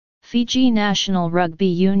Fiji National Rugby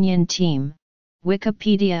Union Team,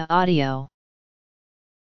 Wikipedia Audio.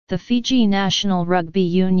 The Fiji National Rugby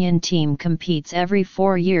Union team competes every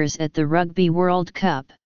 4 years at the Rugby World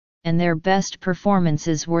Cup, and their best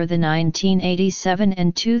performances were the 1987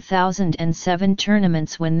 and 2007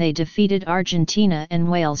 tournaments when they defeated Argentina and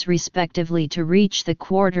Wales respectively to reach the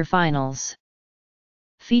quarter-finals.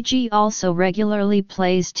 Fiji also regularly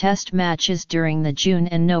plays test matches during the June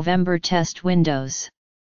and November test windows.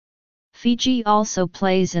 Fiji also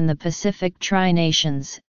plays in the Pacific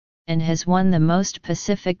Tri-Nations, and has won the most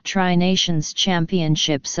Pacific Tri-Nations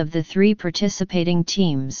championships of the 3 participating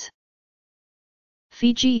teams.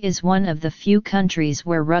 Fiji is one of the few countries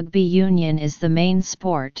where rugby union is the main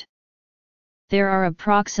sport. There are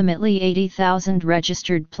approximately 80,000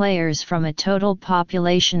 registered players from a total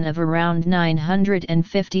population of around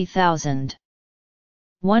 950,000.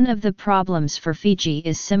 One of the problems for Fiji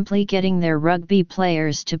is simply getting their rugby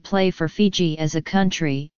players to play for Fiji as a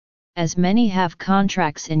country, as many have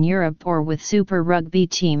contracts in Europe or with Super Rugby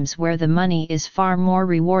teams where the money is far more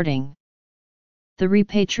rewarding. The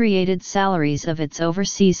repatriated salaries of its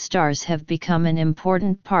overseas stars have become an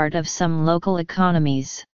important part of some local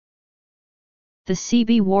economies. The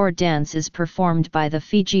CB War dance is performed by the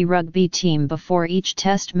Fiji rugby team before each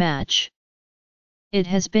test match. It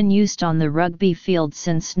has been used on the rugby field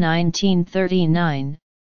since 1939,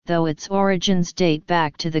 though its origins date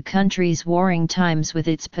back to the country's warring times with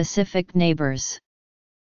its Pacific neighbors.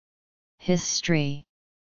 History.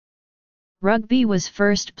 Rugby was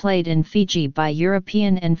first played in Fiji by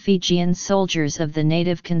European and Fijian soldiers of the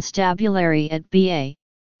native constabulary at Ba,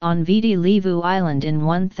 on Viti Levu Island in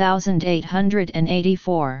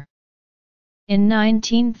 1884. In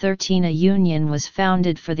 1913 a union was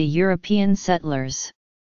founded for the European settlers.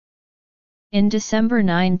 In December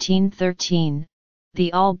 1913,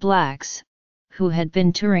 the All Blacks, who had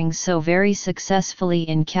been touring so very successfully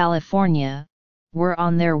in California, were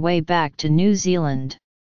on their way back to New Zealand.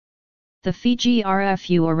 The Fiji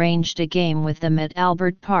RFU arranged a game with them at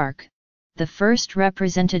Albert Park, the first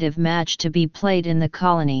representative match to be played in the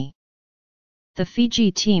colony. The Fiji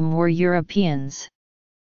team were Europeans.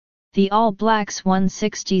 The All Blacks won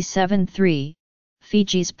 67-3,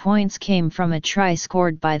 Fiji's points came from a try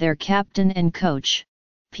scored by their captain and coach,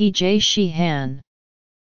 P.J. Sheehan.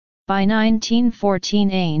 By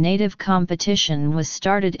 1914 a native competition was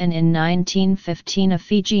started and in 1915 a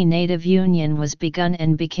Fiji Native Union was begun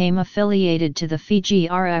and became affiliated to the Fiji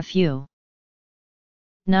RFU.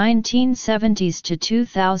 1970s to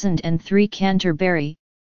 2003 Canterbury,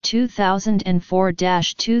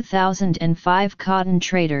 2004-2005 Cotton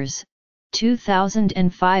Traders,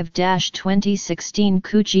 2005-2016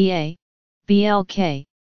 Kuchie, BLK,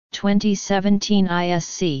 2017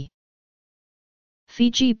 ISC.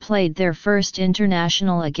 Fiji played their first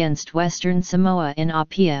international against Western Samoa in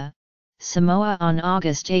Apia, Samoa on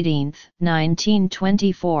August 18,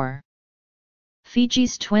 1924.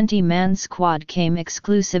 Fiji's 20-man squad came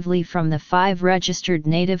exclusively from the 5 registered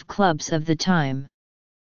native clubs of the time.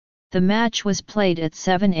 The match was played at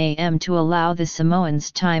 7 a.m. to allow the Samoans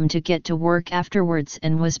time to get to work afterwards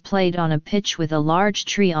and was played on a pitch with a large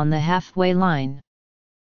tree on the halfway line.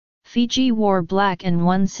 Fiji wore black and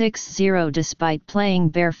won 6-0 despite playing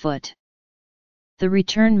barefoot. The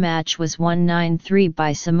return match was won 9-3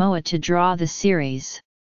 by Samoa to draw the series.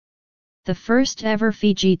 The first ever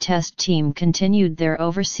Fiji Test team continued their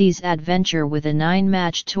overseas adventure with a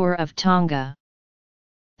 9-match tour of Tonga.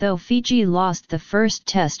 Though Fiji lost the first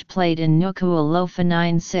test played in Nuku'alofa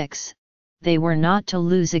 9-6, they were not to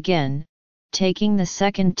lose again, taking the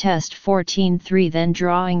second test 14-3 then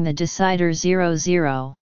drawing the decider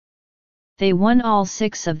 0-0. They won all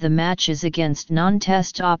 6 of the matches against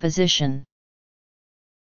non-test opposition.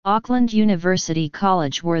 Auckland University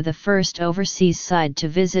College were the first overseas side to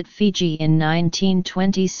visit Fiji in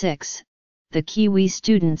 1926. The Kiwi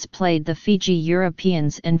students played the Fiji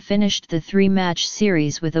Europeans and finished the 3-match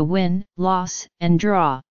series with a win, loss, and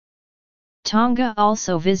draw. Tonga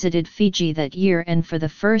also visited Fiji that year and for the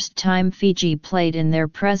first time Fiji played in their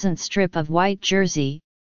present strip of white jersey,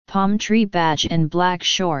 palm tree badge and black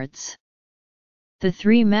shorts. The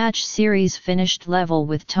 3-match series finished level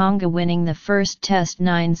with Tonga winning the first test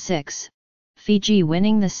 9-6, Fiji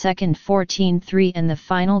winning the second 14-3 and the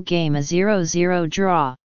final game a 0-0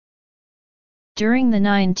 draw. During the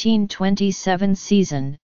 1927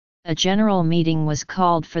 season, a general meeting was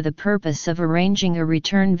called for the purpose of arranging a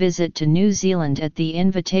return visit to New Zealand at the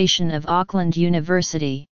invitation of Auckland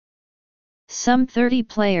University. Some 30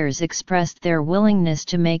 players expressed their willingness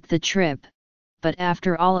to make the trip, but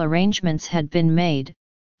after all arrangements had been made,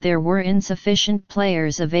 there were insufficient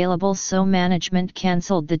players available, so management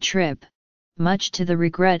cancelled the trip, much to the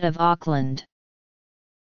regret of Auckland.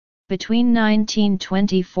 Between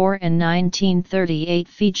 1924 and 1938,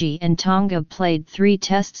 Fiji and Tonga played 3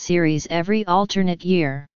 test series every alternate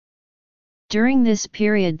year. During this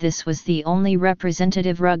period, this was the only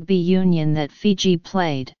representative rugby union that Fiji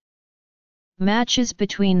played. Matches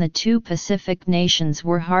between the two Pacific nations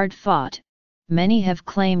were hard-fought. Many have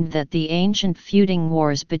claimed that the ancient feuding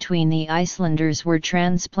wars between the Icelanders were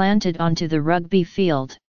transplanted onto the rugby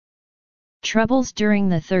field. Troubles during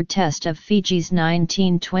the third test of Fiji's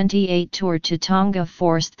 1928 tour to Tonga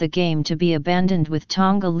forced the game to be abandoned, with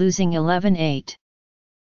Tonga losing 11-8.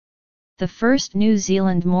 The first New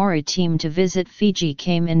Zealand Maori team to visit Fiji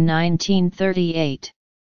came in 1938.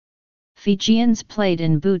 Fijians played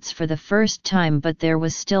in boots for the first time, but there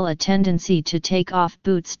was still a tendency to take off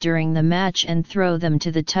boots during the match and throw them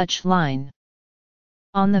to the touch line.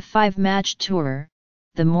 On the 5-match tour,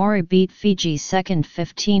 the Maori beat Fiji's second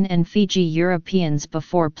 15 and Fiji Europeans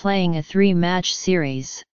before playing a 3-match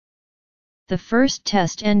series. The first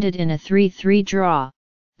test ended in a 3-3 draw,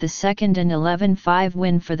 the second an 11-5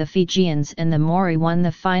 win for the Fijians, and the Maori won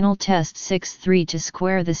the final test 6-3 to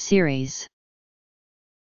square the series.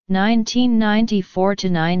 1994 to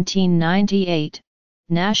 1998,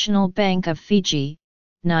 National Bank of Fiji,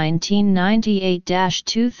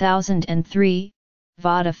 1998-2003,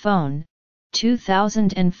 Vodafone,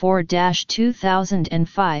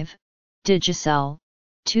 2004-2005, Digicel,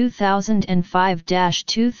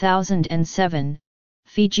 2005-2007,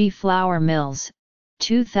 Fiji Flour Mills,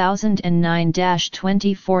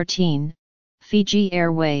 2009-2014, Fiji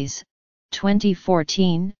Airways,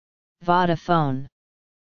 2014, Vodafone.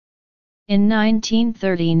 In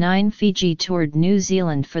 1939, Fiji toured New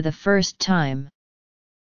Zealand for the first time.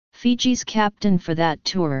 Fiji's captain for that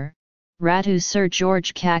tour, Ratu Sir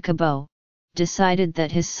George Kakabo, decided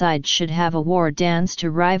that his side should have a war dance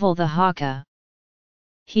to rival the haka.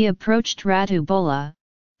 He approached Ratu Bola,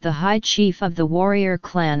 the high chief of the warrior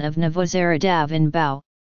clan of Navozaradav in Bau,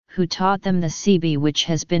 who taught them the sibi, which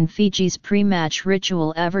has been Fiji's pre-match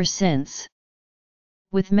ritual ever since.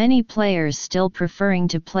 With many players still preferring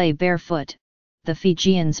to play barefoot, the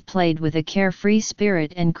Fijians played with a carefree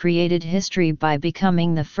spirit and created history by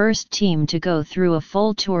becoming the first team to go through a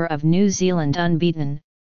full tour of New Zealand unbeaten,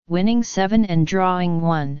 winning 7 and drawing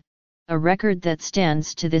 1, a record that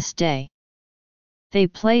stands to this day. They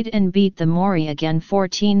played and beat the Maori again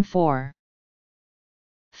 14-4.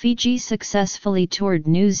 Fiji successfully toured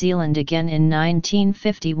New Zealand again in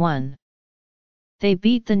 1951. They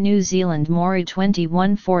beat the New Zealand Maori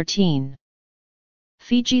 21-14.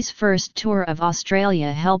 Fiji's first tour of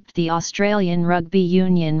Australia helped the Australian Rugby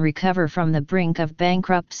Union recover from the brink of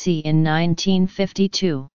bankruptcy in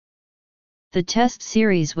 1952. The Test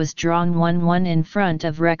series was drawn 1-1 in front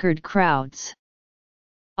of record crowds.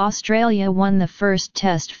 Australia won the first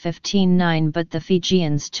Test 15-9, but the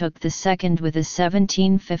Fijians took the second with a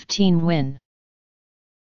 17-15 win.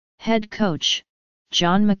 Head coach,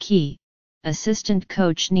 John McKee. Assistant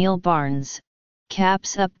coach Neil Barnes.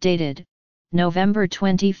 Caps updated, November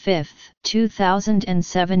 25,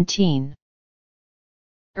 2017.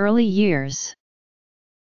 Early years.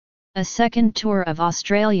 A second tour of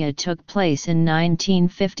Australia took place in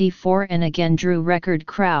 1954 and again drew record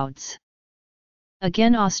crowds.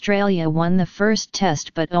 Again, Australia won the first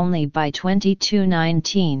test, but only by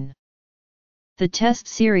 22-19. The test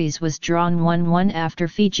series was drawn 1-1 after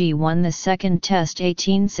Fiji won the second test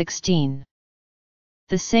 18-16.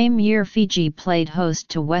 The same year, Fiji played host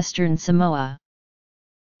to Western Samoa.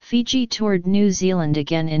 Fiji toured New Zealand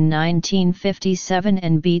again in 1957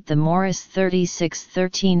 and beat the Maoris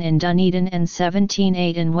 36-13 in Dunedin and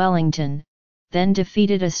 17-8 in Wellington, then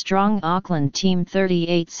defeated a strong Auckland team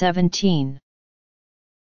 38-17.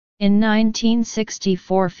 In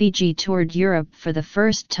 1964, Fiji toured Europe for the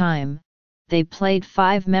first time. They played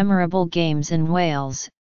 5 memorable games in Wales,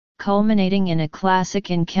 culminating in a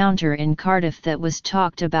classic encounter in Cardiff that was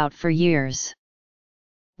talked about for years.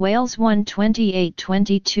 Wales won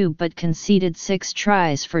 28-22 but conceded 6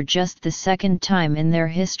 tries for just the second time in their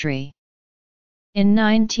history. In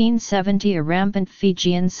 1970, a rampant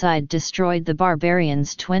Fijian side destroyed the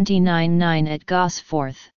Barbarians 29-9 at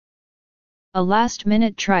Gosforth. A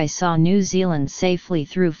last-minute try saw New Zealand safely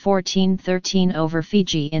through 14-13 over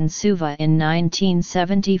Fiji in Suva in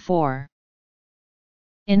 1974.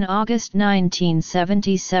 In August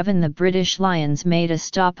 1977, the British Lions made a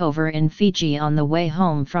stopover in Fiji on the way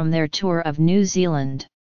home from their tour of New Zealand.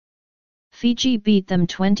 Fiji beat them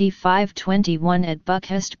 25-21 at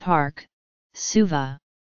Buckhurst Park, Suva.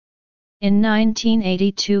 In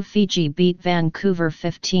 1982, Fiji beat Vancouver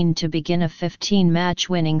 15 to begin a 15-match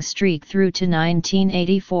winning streak through to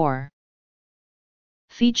 1984.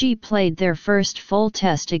 Fiji played their first full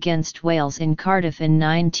test against Wales in Cardiff in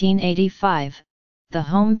 1985, the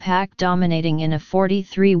home pack dominating in a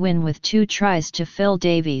 43 win with 2 tries to Phil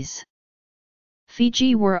Davies.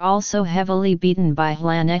 Fiji were also heavily beaten by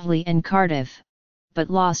Llanelli and Cardiff,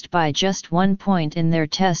 but lost by just 1 point in their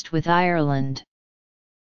test with Ireland.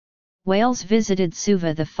 Wales visited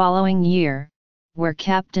Suva the following year, where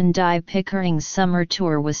captain Di Pickering's summer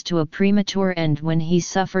tour was to a premature end when he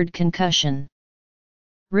suffered concussion.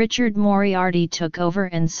 Richard Moriarty took over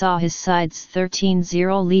and saw his side's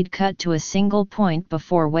 13-0 lead cut to a single point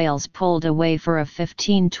before Wales pulled away for a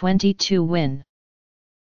 15-22 win.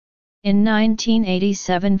 In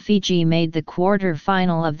 1987, Fiji made the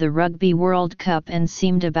quarter-final of the Rugby World Cup and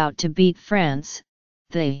seemed about to beat France.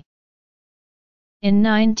 In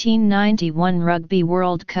 1991 Rugby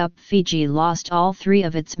World Cup, Fiji lost all 3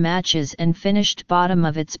 of its matches and finished bottom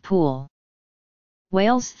of its pool.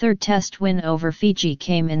 Wales' third test win over Fiji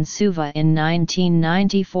came in Suva in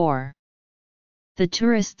 1994. The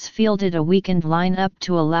tourists fielded a weakened lineup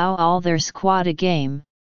to allow all their squad a game,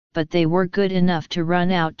 but they were good enough to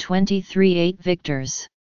run out 23-8 victors.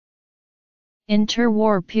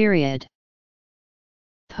 Interwar period.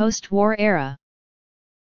 Post-war era.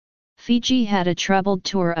 Fiji had a troubled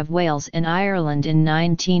tour of Wales and Ireland in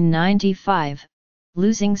 1995,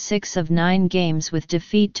 losing 6 of 9 games with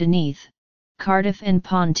defeat to Neath, Cardiff and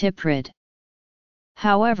Pontypridd.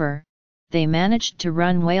 However, they managed to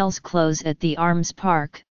run Wales close at the Arms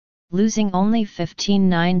Park, losing only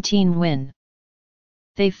 15-19 win.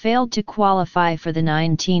 They failed to qualify for the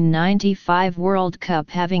 1995 World Cup,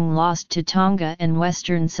 having lost to Tonga and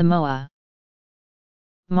Western Samoa.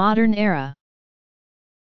 Modern era.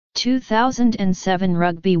 2007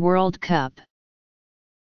 Rugby World Cup.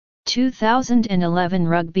 2011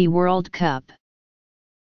 Rugby World Cup.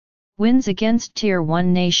 Wins against Tier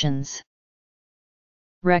 1 nations.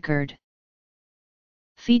 Record.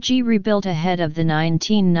 Fiji rebuilt ahead of the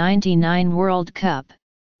 1999 World Cup,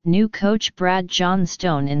 new coach Brad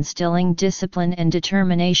Johnstone instilling discipline and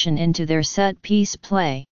determination into their set-piece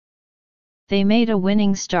play. They made a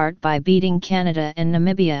winning start by beating Canada and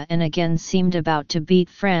Namibia and again seemed about to beat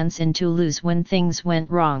France in Toulouse when things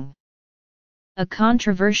went wrong. A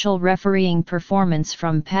controversial refereeing performance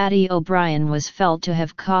from Paddy O'Brien was felt to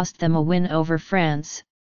have cost them a win over France,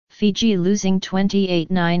 Fiji losing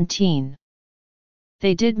 28-19.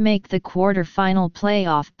 They did make the quarter-final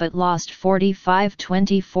playoff but lost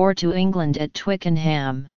 45-24 to England at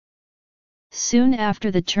Twickenham. Soon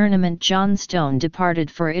after the tournament, Johnstone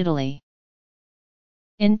departed for Italy.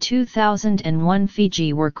 In 2001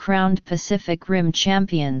 Fiji were crowned Pacific Rim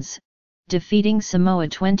champions, defeating Samoa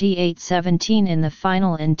 28-17 in the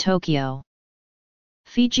final in Tokyo.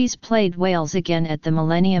 Fiji's played Wales again at the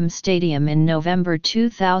Millennium Stadium in November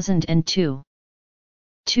 2002.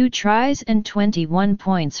 2 tries and 21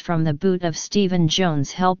 points from the boot of Stephen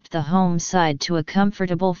Jones helped the home side to a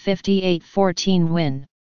comfortable 58-14 win.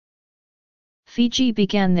 Fiji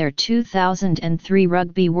began their 2003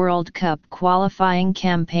 Rugby World Cup qualifying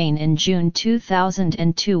campaign in June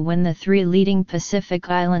 2002 when the 3 leading Pacific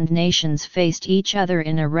Island nations faced each other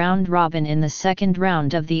in a round-robin in the second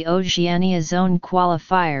round of the Oceania Zone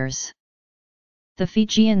qualifiers. The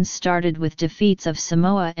Fijians started with defeats of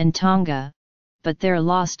Samoa and Tonga, but their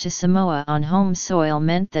loss to Samoa on home soil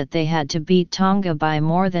meant that they had to beat Tonga by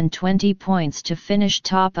more than 20 points to finish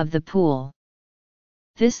top of the pool.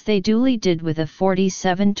 This they duly did with a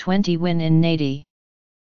 47-20 win in Nadi.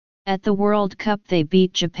 At the World Cup they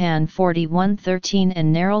beat Japan 41-13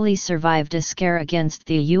 and narrowly survived a scare against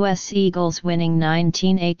the US Eagles, winning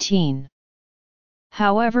 19-18.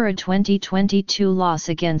 However, a 2022 loss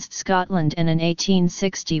against Scotland and an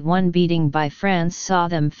 1861 beating by France saw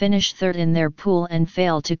them finish third in their pool and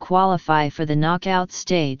fail to qualify for the knockout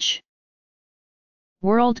stage.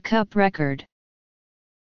 World Cup record.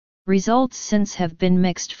 Results since have been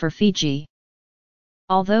mixed for Fiji.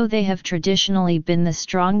 Although they have traditionally been the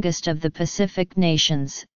strongest of the Pacific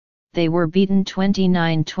nations, they were beaten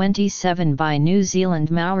 29-27 by New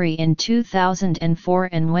Zealand Maori in 2004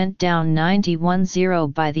 and went down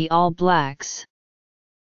 91-0 by the All Blacks.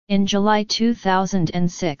 In July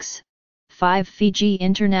 2006, 5 Fiji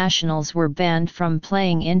internationals were banned from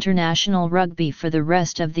playing international rugby for the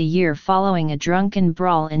rest of the year following a drunken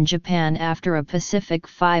brawl in Japan after a Pacific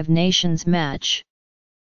Five Nations match.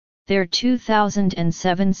 Their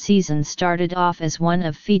 2007 season started off as one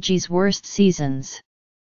of Fiji's worst seasons.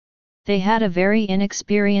 They had a very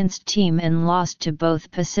inexperienced team and lost to both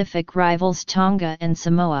Pacific rivals Tonga and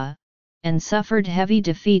Samoa, and suffered heavy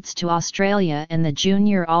defeats to Australia and the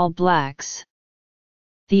Junior All Blacks.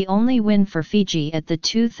 The only win for Fiji at the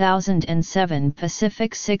 2007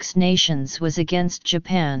 Pacific Six Nations was against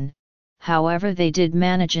Japan, however they did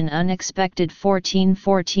manage an unexpected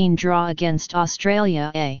 14-14 draw against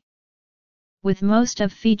Australia A. With most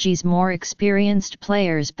of Fiji's more experienced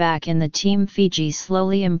players back in the team, Fiji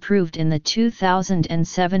slowly improved in the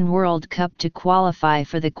 2007 World Cup to qualify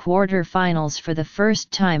for the quarter-finals for the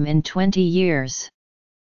first time in 20 years.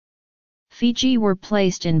 Fiji were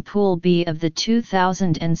placed in Pool B of the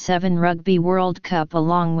 2007 Rugby World Cup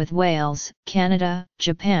along with Wales, Canada,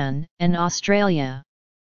 Japan, and Australia.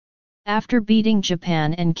 After beating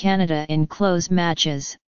Japan and Canada in close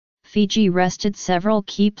matches, Fiji rested several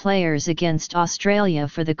key players against Australia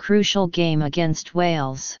for the crucial game against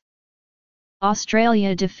Wales.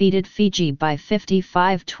 Australia defeated Fiji by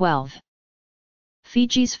 55-12.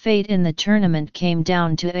 Fiji's fate in the tournament came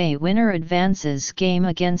down to a winner advances game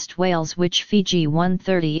against Wales, which Fiji won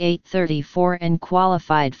 38-34 and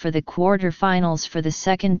qualified for the quarter-finals for the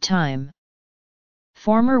second time.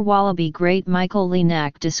 Former Wallaby great Michael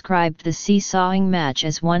Leenack described the seesawing match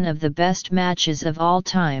as one of the best matches of all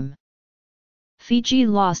time. Fiji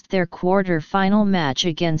lost their quarter-final match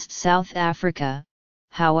against South Africa.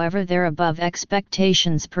 However, their above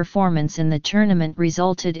expectations performance in the tournament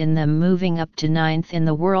resulted in them moving up to 9th in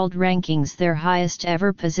the world rankings, their highest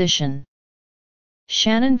ever position.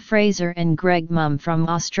 Shannon Fraser and Greg Mumm from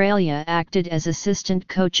Australia acted as assistant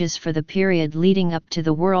coaches for the period leading up to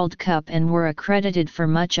the World Cup and were accredited for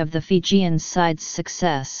much of the Fijian side's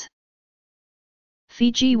success.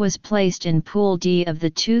 Fiji was placed in Pool D of the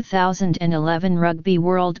 2011 Rugby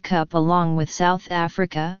World Cup along with South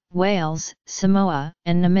Africa, Wales, Samoa,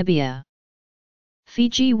 and Namibia.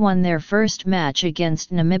 Fiji won their first match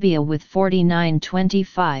against Namibia with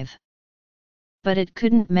 49-25. But it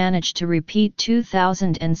couldn't manage to repeat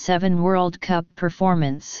 2007 World Cup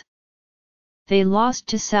performance. They lost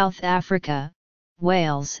to South Africa,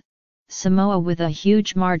 Wales, Samoa with a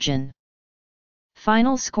huge margin.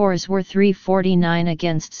 Final scores were 349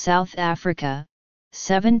 against South Africa,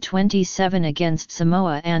 727 against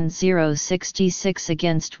Samoa and 066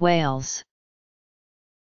 against Wales.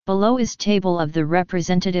 Below is table of the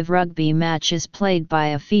representative rugby matches played by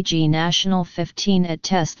a Fiji national 15 at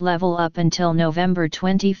test level up until November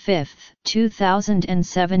 25,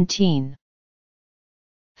 2017.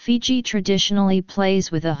 Fiji traditionally plays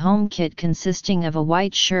with a home kit consisting of a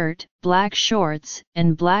white shirt, black shorts,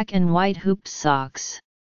 and black and white hooped socks.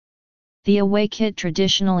 The away kit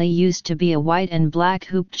traditionally used to be a white and black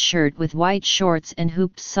hooped shirt with white shorts and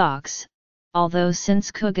hooped socks, although since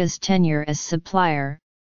Kuga's tenure as supplier,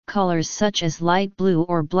 colors such as light blue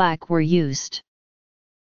or black were used.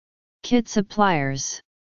 Kit suppliers.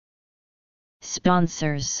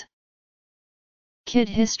 Sponsors. Kit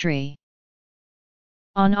history.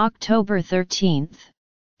 On October 13,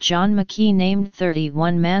 John McKee named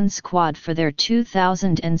 31-man squad for their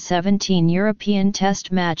 2017 European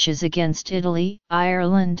Test matches against Italy,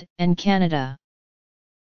 Ireland, and Canada.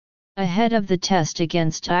 Ahead of the test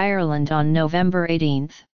against Ireland on November 18,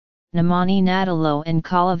 Nemani Nadolo and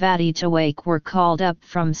Kalavati Tawake were called up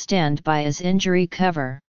from standby as injury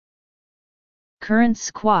cover. Current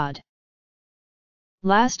squad.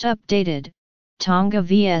 Last updated, Tonga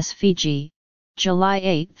vs Fiji, July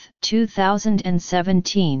 8,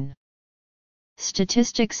 2017.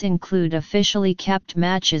 Statistics include officially capped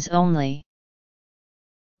matches only.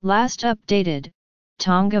 Last updated,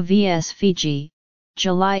 Tonga vs Fiji,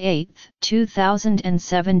 July 8,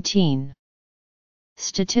 2017.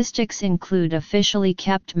 Statistics include officially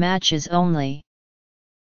capped matches only.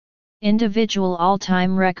 Individual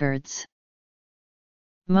all-time records.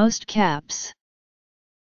 Most caps.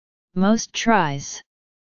 Most tries.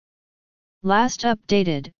 Last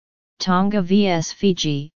updated, Tonga vs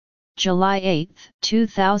Fiji, July 8,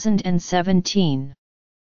 2017.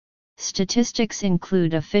 Statistics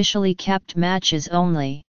include officially capped matches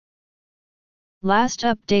only. Last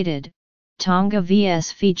updated, Tonga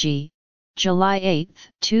vs Fiji, July 8,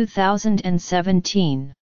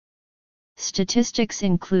 2017. Statistics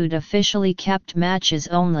include officially capped matches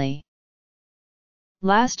only.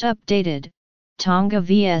 Last updated, Tonga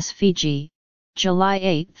vs Fiji, July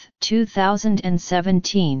 8,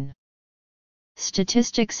 2017.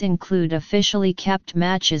 Statistics include officially capped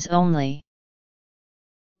matches only.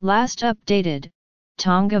 Last updated,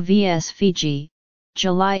 Tonga vs Fiji,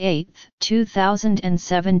 July 8,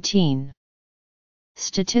 2017.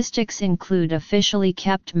 Statistics include officially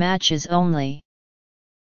capped matches only.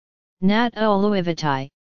 Nat Oluivitai,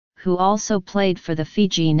 who also played for the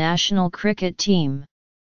Fiji national cricket team.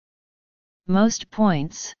 Most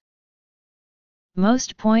points.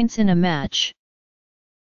 Most points in a match.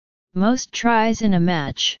 Most tries in a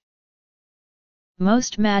match.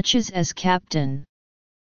 Most matches as captain.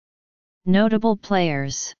 Notable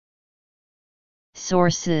players.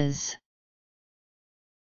 Sources.